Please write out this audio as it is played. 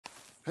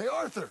Hey,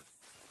 Arthur!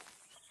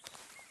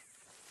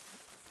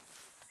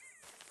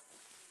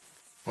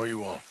 What do you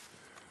want?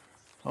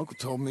 Uncle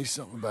told me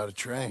something about a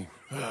train.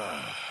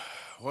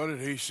 What did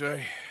he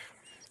say?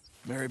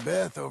 Mary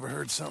Beth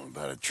overheard something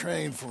about a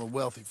train full of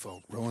wealthy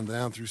folk rolling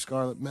down through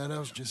Scarlet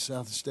Meadows just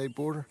south of the state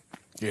border.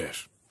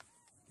 Yes.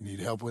 You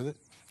need help with it?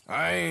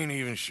 I ain't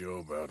even sure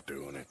about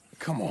doing it.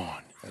 Come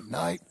on. At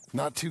night,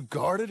 not too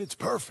guarded, it's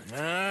perfect. Nah,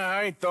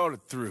 I ain't thought it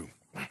through.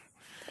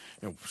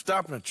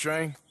 Stopping a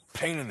train,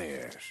 pain in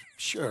the ass.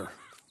 Sure,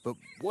 but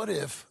what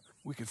if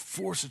we could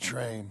force a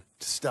train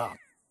to stop?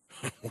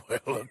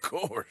 Well, of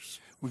course.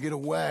 We get a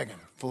wagon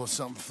full of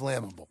something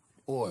flammable,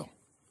 oil.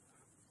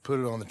 Put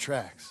it on the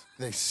tracks.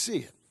 They see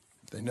it.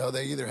 They know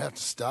they either have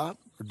to stop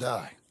or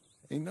die.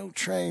 Ain't no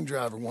train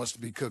driver wants to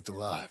be cooked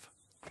alive.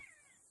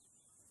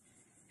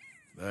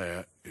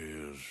 That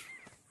is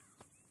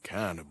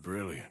kind of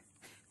brilliant.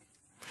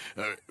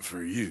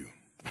 For you.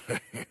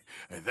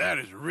 That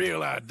is a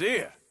real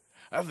idea.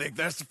 I think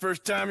that's the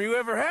first time you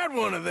ever had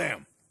one of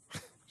them.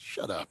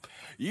 Shut up.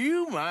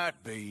 You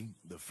might be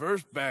the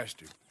first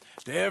bastard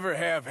to ever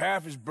have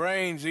half his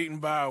brains eaten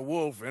by a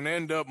wolf and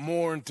end up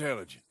more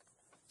intelligent.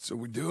 So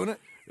we doing it?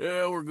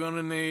 Yeah, we're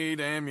gonna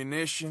need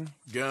ammunition,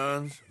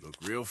 guns, look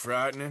real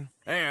frightening,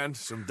 and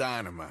some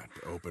dynamite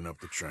to open up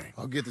the train.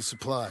 I'll get the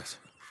supplies.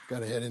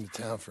 Gotta head into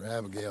town for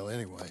Abigail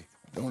anyway.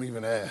 Don't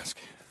even ask.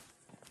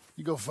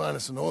 You go find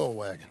us an oil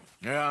wagon.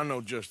 Yeah, I know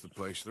just the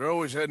place. They're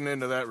always heading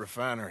into that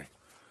refinery.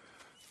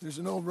 There's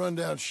an old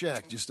rundown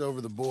shack just over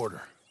the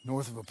border,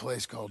 north of a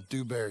place called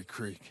Dewberry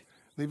Creek.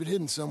 Leave it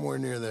hidden somewhere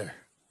near there.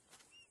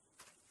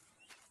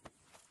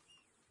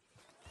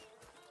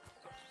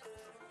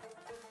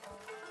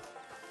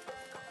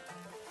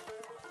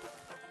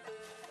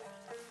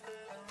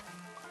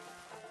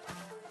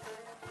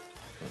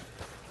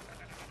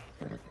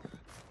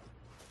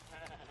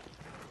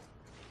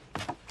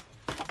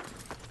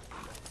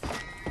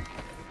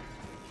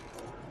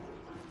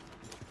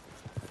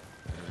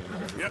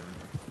 Yep.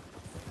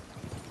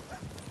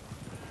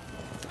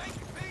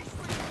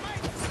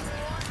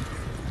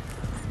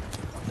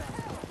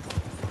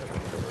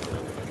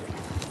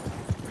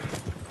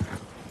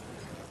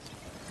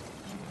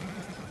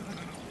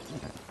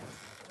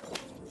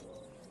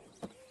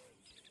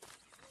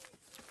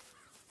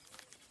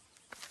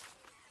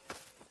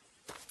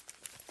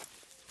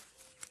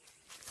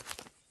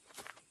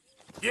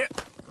 Yeah.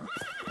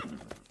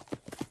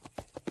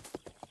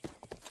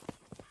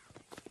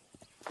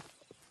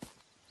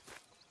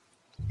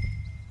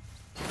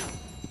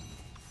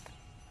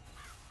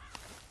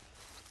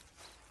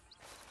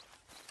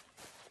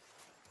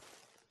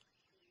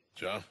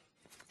 John?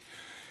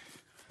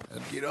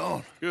 Let's get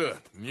on. Good.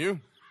 And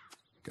you?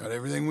 Got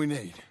everything we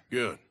need.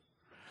 Good.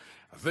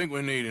 I think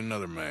we need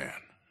another man.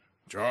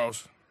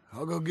 Charles?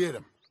 I'll go get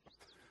him.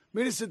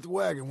 Meet us at the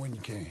wagon when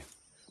you can.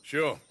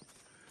 Sure.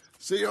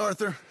 See,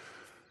 Arthur?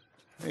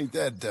 Ain't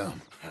that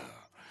dumb.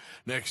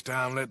 Next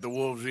time, let the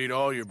wolves eat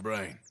all your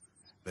brain.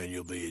 Then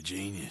you'll be a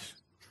genius.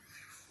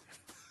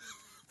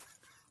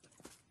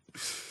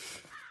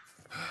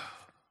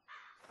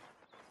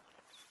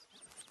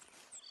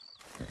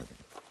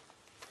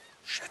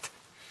 Shit.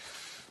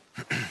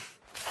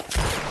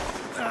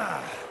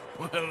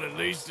 Well, at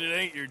least it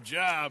ain't your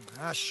job.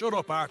 Shut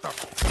up, Arthur.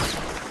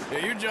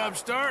 Yeah, your job's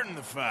starting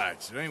the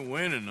fights. It ain't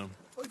winning them.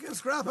 I can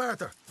scrap,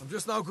 Arthur. I'm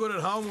just no good at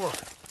homework.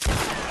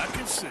 I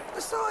can see.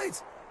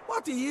 Besides,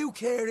 what do you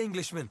care,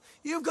 Englishman?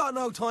 You've got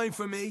no time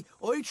for me.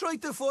 I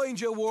tried to find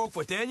you work,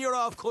 but then you're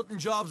off cutting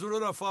jobs with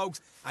other folks,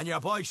 and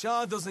your boy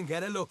Sean doesn't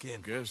get a look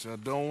in. Guess I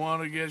don't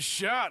want to get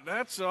shot,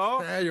 that's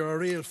all. You're a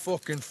real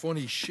fucking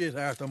funny shit,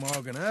 Arthur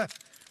Morgan, huh?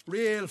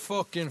 Real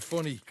fucking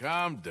funny.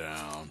 Calm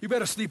down. You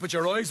better sleep with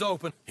your eyes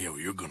open. Yo,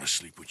 you're gonna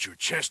sleep with your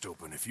chest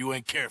open if you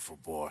ain't careful,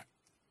 boy.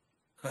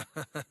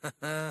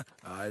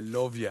 I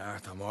love you,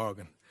 Arthur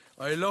Morgan.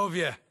 I love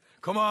you.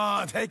 Come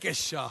on, take a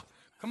shot.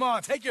 Come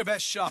on, take your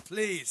best shot,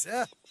 please,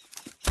 eh?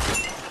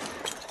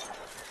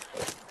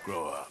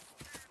 Grow up.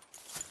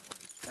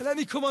 And let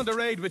me come on the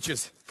raid with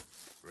yous.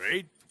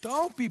 Raid?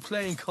 Don't be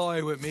playing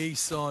coy with me,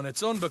 son.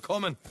 It's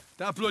unbecoming.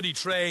 That bloody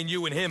train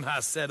you and him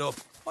has set up.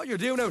 What you're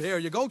doing out here,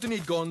 you're going to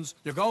need guns,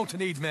 you're going to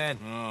need men.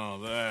 Oh,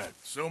 that.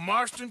 So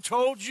Marston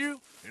told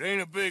you? It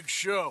ain't a big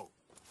show.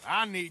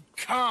 I need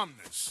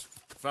calmness.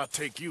 If I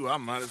take you, I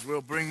might as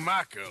well bring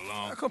Micah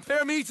along. Now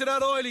compare me to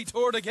that oily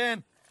turd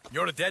again.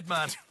 You're a dead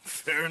man.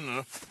 Fair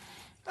enough.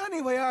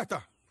 Anyway,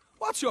 Arthur,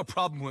 what's your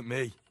problem with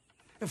me?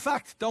 In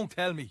fact, don't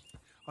tell me.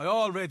 I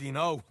already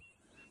know.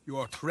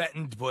 You're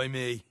threatened by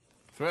me.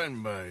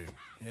 Threatened by you?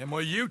 Yeah, my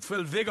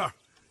youthful vigor.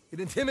 It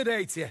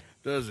intimidates you.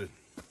 Does it?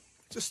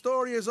 It's a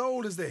story as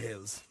old as the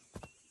hills.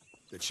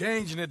 The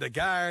changing of the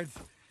guard,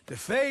 the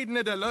fading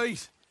of the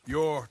light.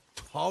 You're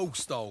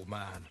toast, old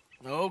man.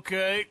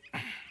 Okay.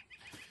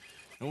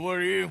 And what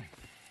are you?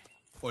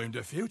 I'm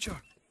the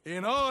future,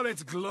 in all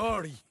its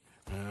glory.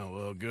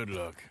 Well, good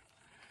luck.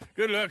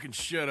 Good luck and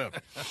shut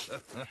up.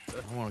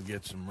 I want to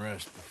get some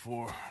rest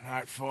before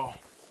nightfall.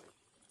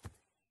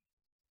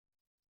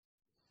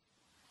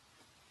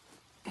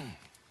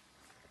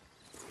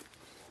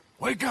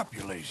 Wake up,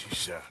 you lazy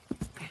son.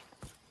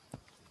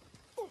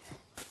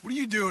 What are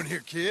you doing here,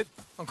 kid?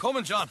 I'm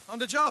coming, John. On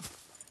the job.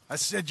 I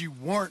said you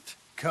weren't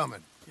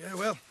coming. Yeah,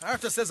 well,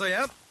 Arthur says I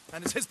am.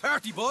 And it's his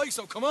party, boy,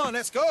 so come on,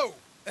 let's go.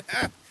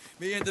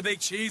 Me and the big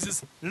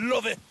cheeses.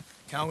 Love it.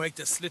 Can't wait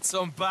to slit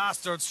some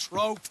bastard's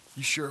throat.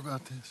 You sure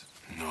about this?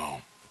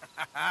 No.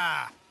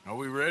 Are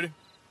we ready?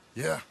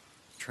 Yeah.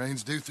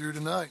 Train's due through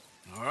tonight.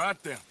 All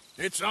right, then.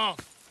 It's on.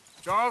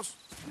 Charles?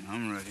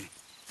 I'm ready.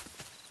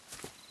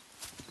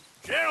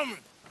 Gentlemen,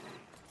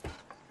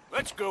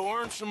 let's go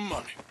earn some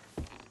money.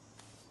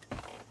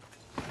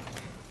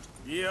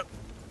 Yep.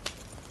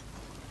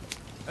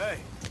 Hey,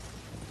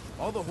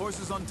 all the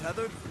horses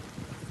untethered?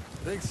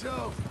 Think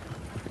so?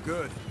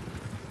 Good.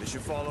 They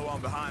should follow on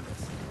behind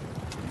us.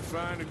 You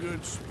find a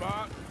good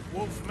spot,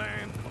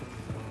 Wolfman?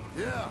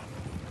 Yeah.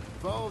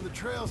 Follow the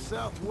trail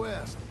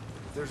southwest.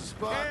 There's a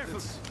spot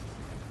that's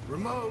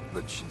remote,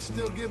 but should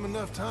still give them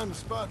enough time to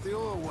spot the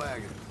oil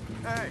wagon.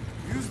 Hey,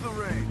 use the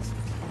reins.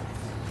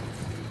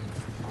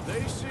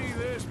 They see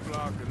this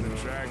blocking the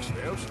tracks,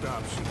 they'll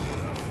stop soon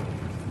enough.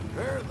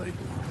 Apparently,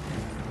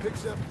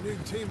 picks up a new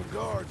team of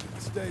guards at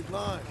the state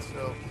line,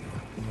 so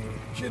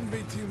shouldn't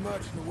be too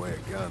much in the way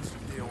of guns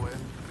to deal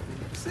with.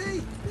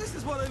 See, this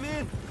is what I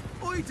mean.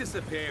 I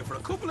disappear for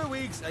a couple of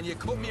weeks and you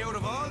cut me out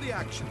of all the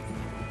action.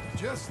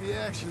 Just the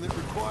action that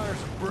requires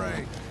a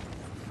brain.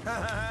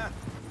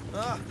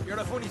 You're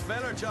a funny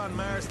fella, John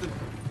Marston.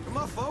 But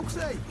my folks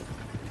say,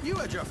 you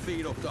had your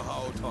feet up the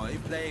whole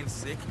time, playing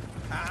sick,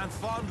 and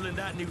fondling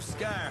that new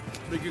scar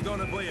like you're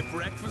gonna buy a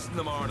breakfast in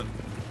the morning.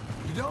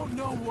 You don't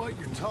know what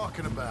you're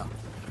talking about.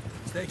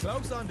 Stay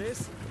close on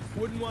this.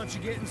 Wouldn't want you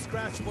getting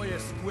scratched by a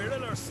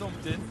squirrel or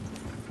something.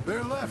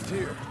 They're left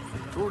here,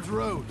 towards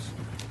Rhodes.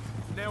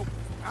 Now,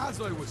 as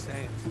I was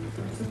saying,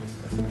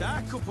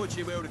 that could put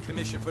you out of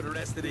commission for the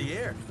rest of the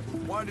year.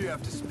 Why do you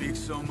have to speak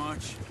so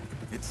much?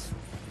 It's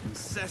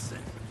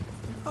incessant.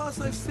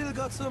 Plus, I've still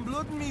got some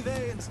blood in me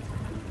veins.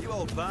 You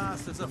old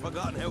bastards have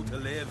forgotten how to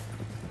live.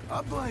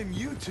 I blame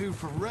you two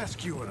for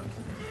rescuing them.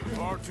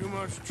 Far too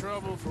much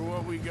trouble for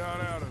what we got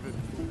out of it.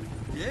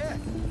 Yeah,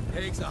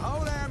 takes a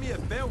whole army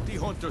of bounty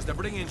hunters to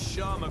bring in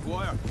Sean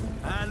McGuire.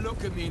 And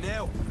look at me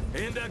now,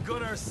 in the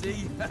gunner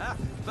seat.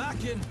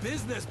 Back in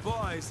business,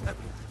 boys.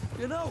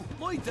 You know,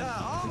 my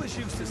dad always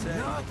used to say...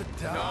 Not the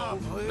dog,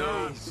 please.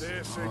 Not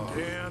this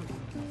again.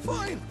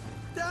 Fine,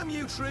 damn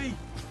you three.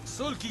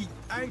 Sulky,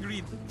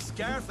 angry,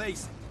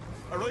 Scarface.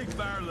 A right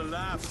barrel of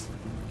laughs.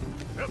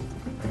 Yep.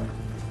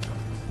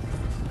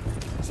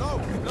 So,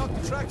 block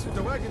the tracks with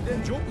the wagon,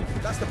 then jumping.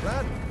 That's the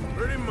plan.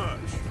 Pretty much.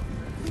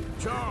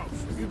 Charles,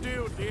 you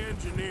deal with the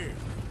engineer.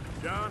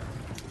 John,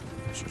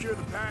 secure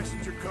the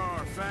passenger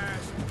car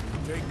fast,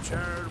 take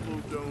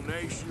charitable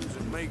donations,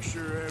 and make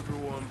sure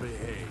everyone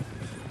behaves.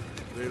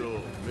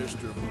 Little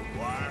Mr.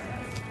 McGuire.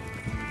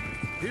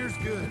 Here's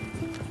good.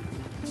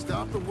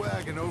 Stop the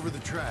wagon over the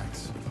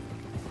tracks.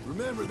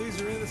 Remember,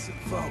 these are innocent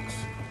folks.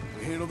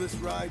 We handle this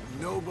right,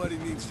 nobody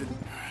needs to...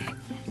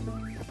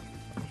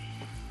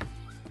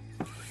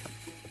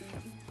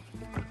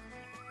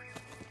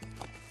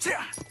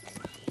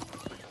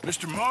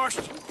 Mr.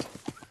 Marston,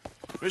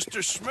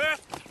 Mr.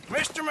 Smith,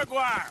 Mr.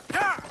 McGuire,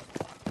 ha!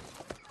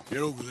 Get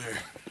over there.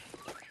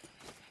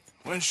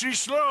 When she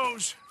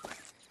slows,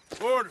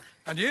 order.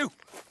 And you?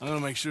 I'm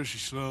gonna make sure she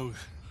slows.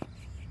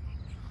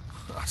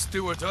 I'll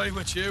do or die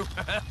with you.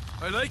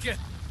 I like it.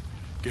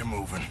 Get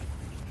moving.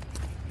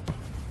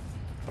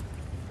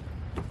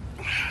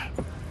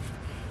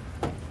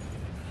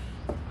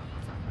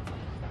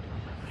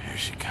 Here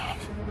she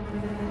comes.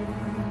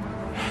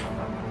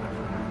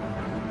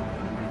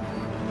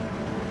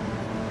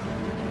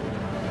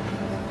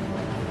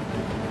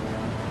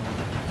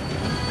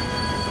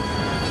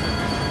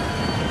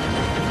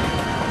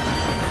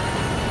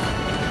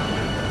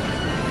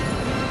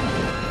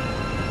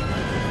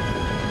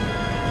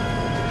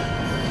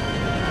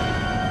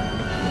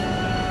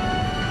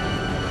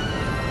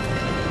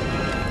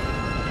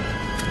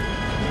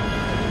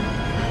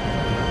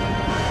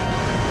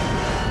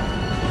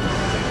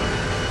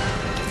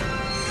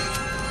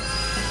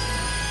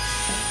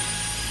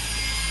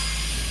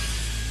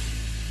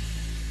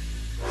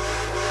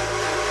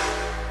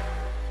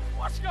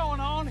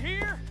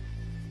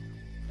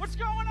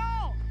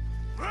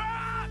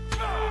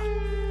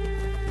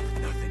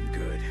 Nothing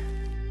good.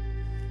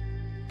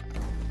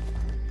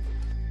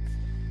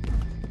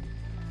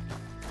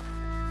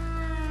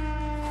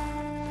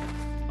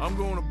 I'm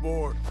going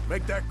aboard.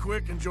 Make that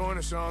quick and join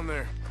us on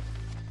there.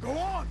 Go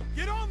on!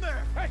 Get on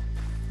there! Hey!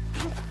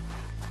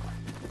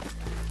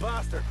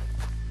 Bastard!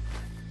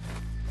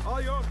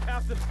 All yours,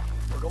 Captain.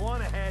 We'll go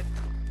on ahead.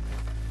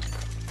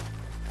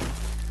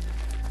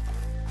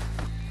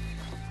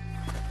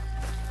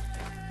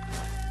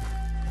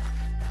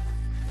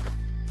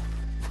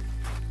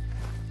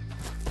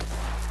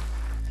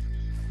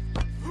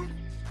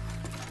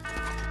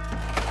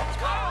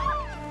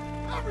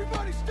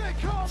 Everybody stay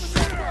calm and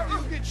nobody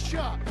will get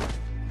shot.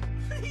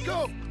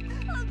 Go!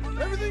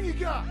 Everything you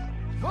got.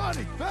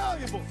 Money,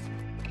 valuable.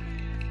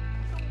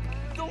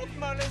 Don't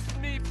molest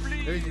me,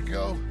 please. There you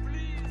go.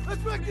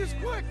 Let's make this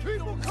quick,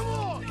 people! Come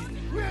on!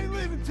 We ain't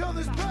leaving till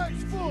this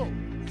bag's full!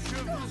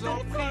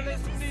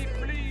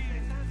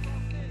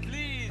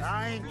 Please.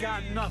 I ain't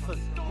got nothing.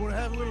 Wanna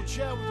have a little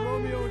chat with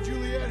Romeo and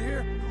Juliet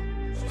here?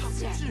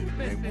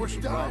 Ain't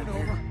worth dying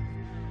over.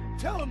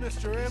 Tell him,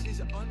 Mr. M. This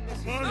is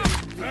unnecessary. Money,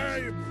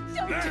 valuable.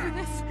 Don't do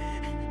this.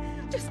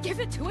 Just give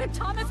it to him,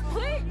 Thomas,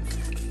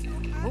 please.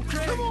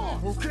 Okay, come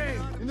on! Okay,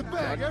 in the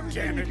bag,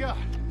 everything you got.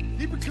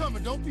 Keep it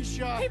coming, don't be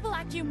shy. People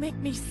like you make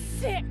me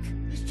sick.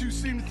 These two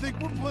seem to think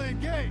we're playing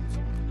games.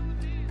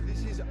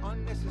 This is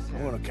unnecessary.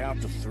 I'm gonna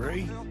count to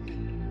 3.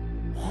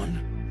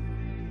 1.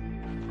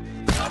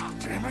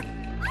 Damn it.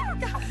 Oh,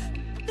 God.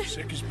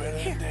 Sick is better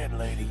than dead,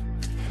 lady.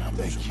 And I'm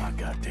losing my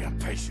goddamn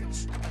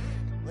patience.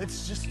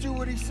 Let's just do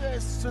what he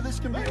says so this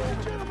can be... Ladies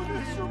and gentlemen,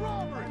 this is a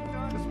robbery.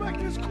 Let's make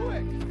this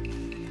quick.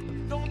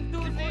 Don't do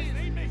this.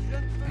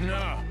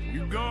 No,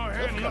 you go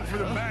ahead and look for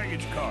the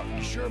baggage car.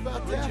 You sure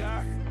about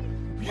that?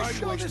 You Why you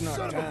show this wasting our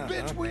son of a time,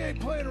 bitch huh? we ain't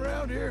playing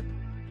around here?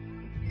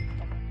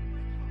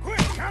 Quick,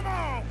 come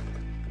on!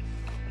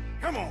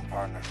 Come on,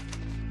 partner.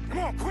 Come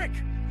on, quick!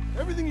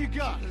 Everything you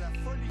got.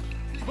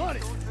 Money,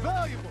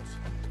 valuables.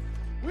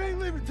 We ain't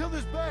leaving till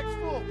this bag's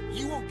full.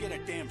 You won't get a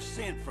damn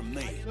cent from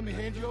me. Let me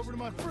hand you over to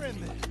my friend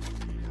then.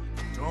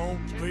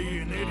 Don't be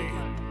an idiot.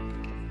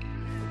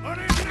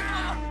 Money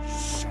now!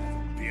 Son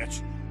of a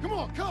bitch. Come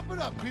on, cup it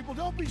up, people.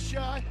 Don't be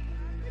shy.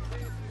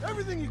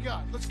 Everything you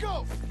got. Let's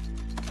go.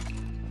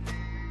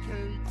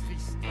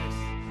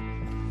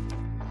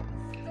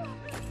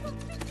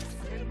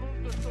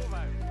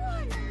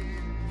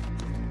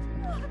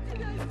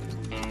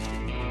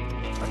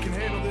 I can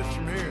handle this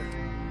from here.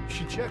 You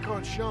should check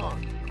on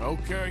Sean.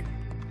 Okay.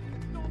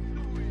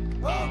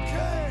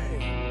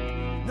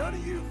 Okay! None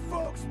of you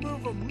folks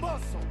move a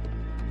muscle.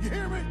 You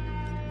hear me?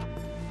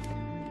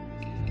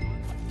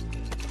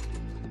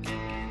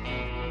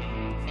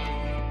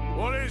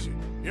 What is it?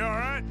 You all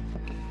right?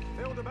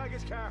 Fill the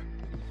baggage car.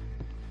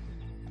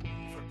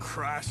 For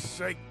Christ's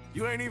sake,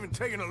 you ain't even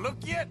taking a look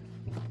yet?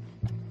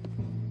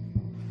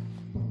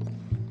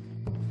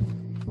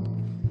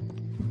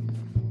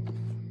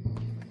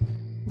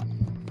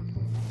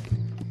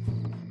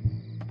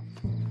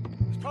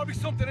 There's probably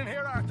something in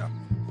here, Arthur.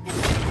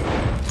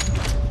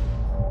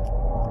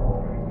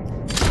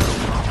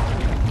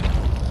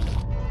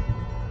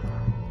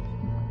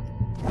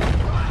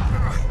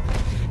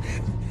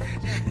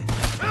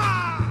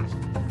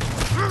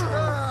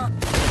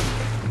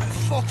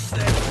 Fuck's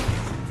sake!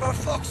 For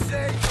fuck's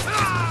sake!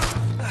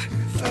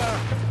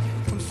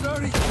 I'm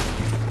sorry.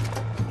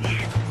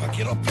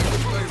 Get up here,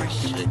 you Irish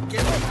shit.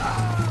 Get up.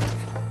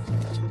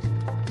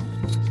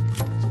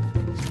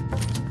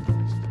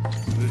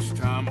 This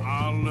time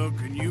I'll look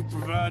and you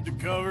provide the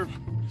cover.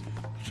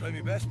 Try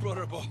my best,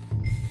 brother, but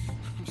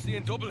I'm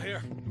seeing double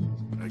here.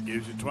 That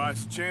gives you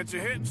twice the chance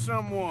of hitting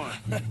someone.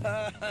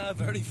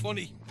 Very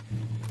funny.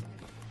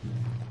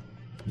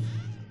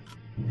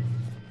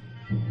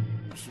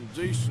 Some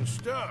decent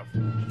stuff.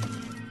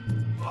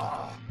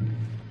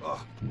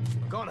 I'm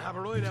gonna have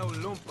a right out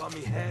lump on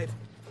me head.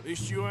 At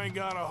least you ain't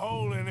got a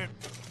hole in it.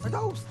 Are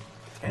those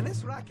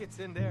tennis rackets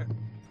in there?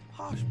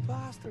 Posh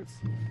bastards.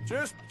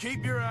 Just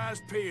keep your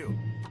eyes peeled.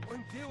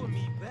 I'm doing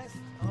me best,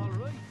 all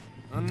right.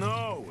 I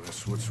know,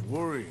 that's what's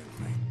worrying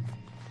me.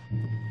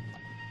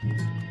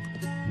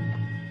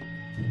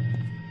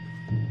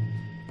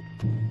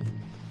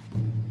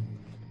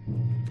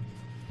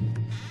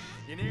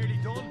 You nearly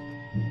done?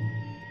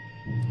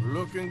 We're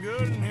looking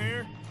good in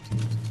here.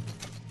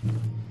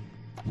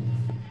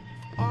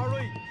 All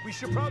right, we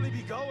should probably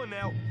be going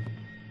now.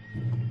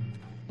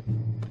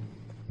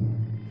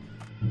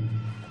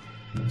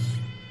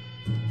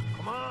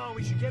 Come on,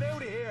 we should get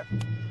out of here.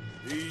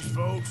 These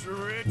folks are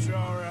rich,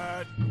 all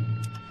right.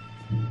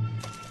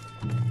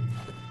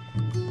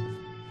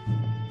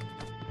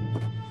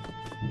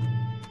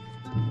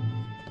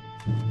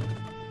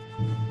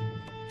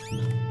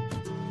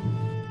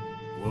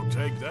 We'll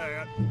take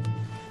that.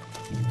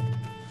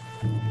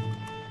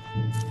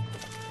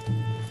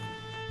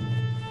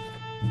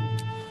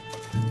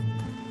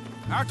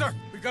 Arthur,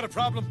 we've got a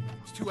problem.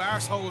 There's two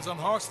arseholes on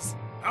horses.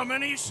 How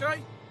many you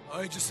say?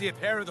 I just see a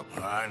pair of them.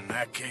 In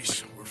that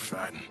case, we're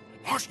fighting.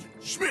 Marston,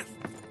 Smith,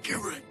 get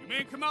ready. You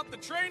men come out the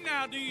train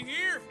now, do you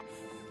hear?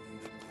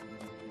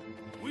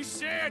 We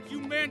said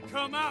you men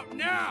come out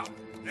now.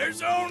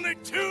 There's only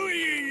 2 of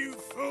you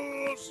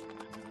fools.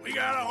 We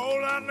got a whole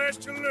lot less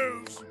to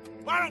lose.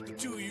 Why don't the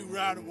 2 of you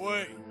ride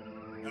away?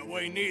 That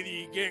way neither of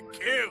you get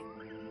killed.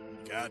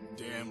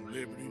 Goddamn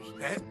liberties.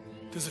 Eh?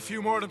 There's a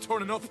few more of them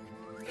turning up.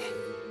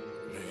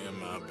 Me and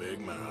my big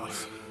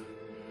mouth.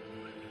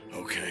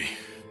 Okay,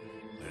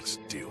 let's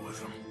deal with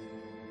them.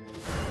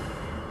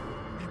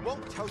 He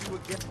won't tell you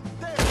again.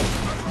 There!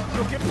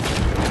 Look at...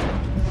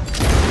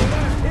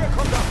 Here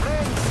comes our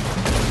friends!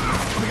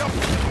 Coming up!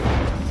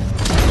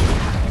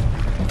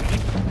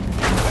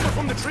 Coming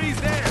from the trees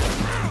there!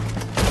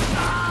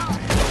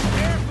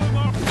 Careful,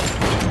 Mark!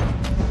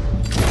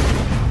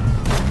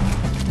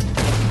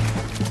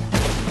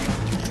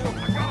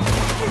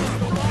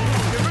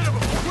 Get rid of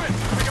them, quick!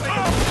 Pick them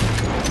up!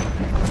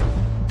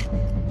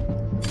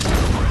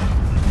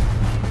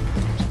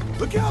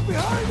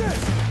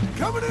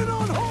 Coming in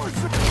on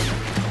horses!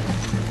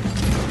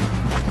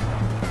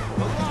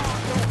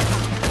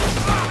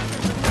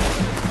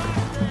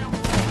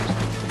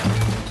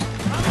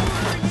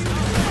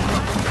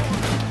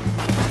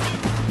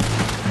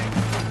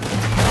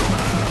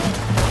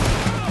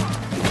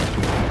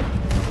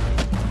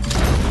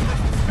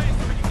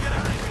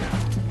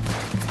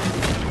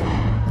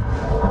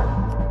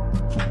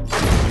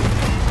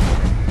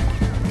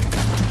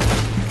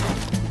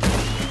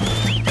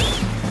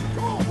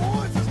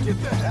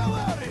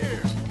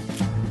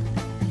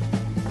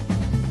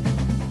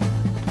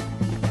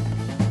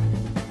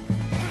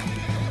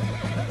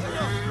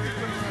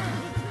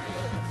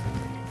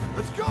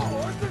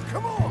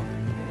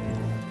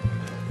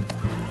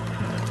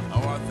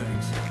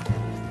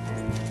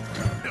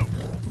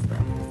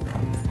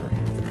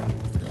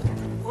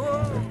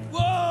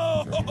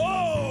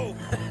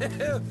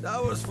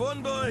 That was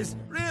fun, boys.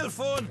 Real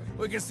fun.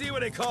 We can see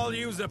what they call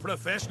you the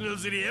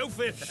professionals of the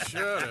outfit.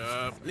 Shut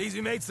up. At least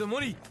we made some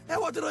money. Hey,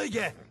 what did I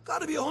get?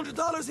 Gotta be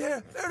 $100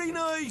 here. Very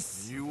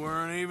nice. You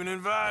weren't even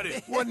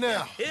invited. What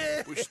now?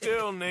 We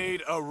still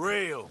need a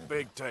real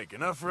big take.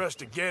 Enough for us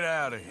to get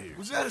out of here.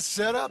 Was that a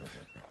setup?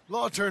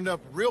 Law turned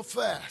up real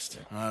fast.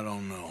 I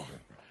don't know.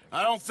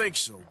 I don't think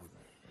so, but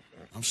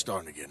I'm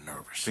starting to get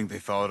nervous. Think they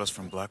followed us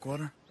from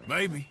Blackwater?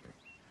 Maybe.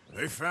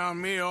 They found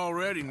me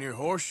already near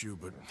Horseshoe,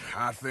 but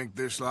I think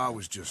this lot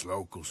was just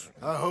locals.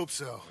 I hope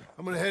so.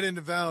 I'm gonna head into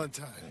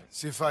Valentine,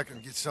 see if I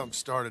can get something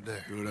started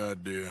there. Good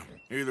idea.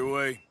 Either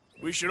way,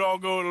 we should all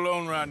go it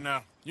alone right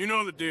now. You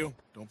know the deal.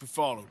 Don't be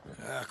followed.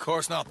 Of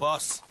course not,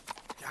 boss.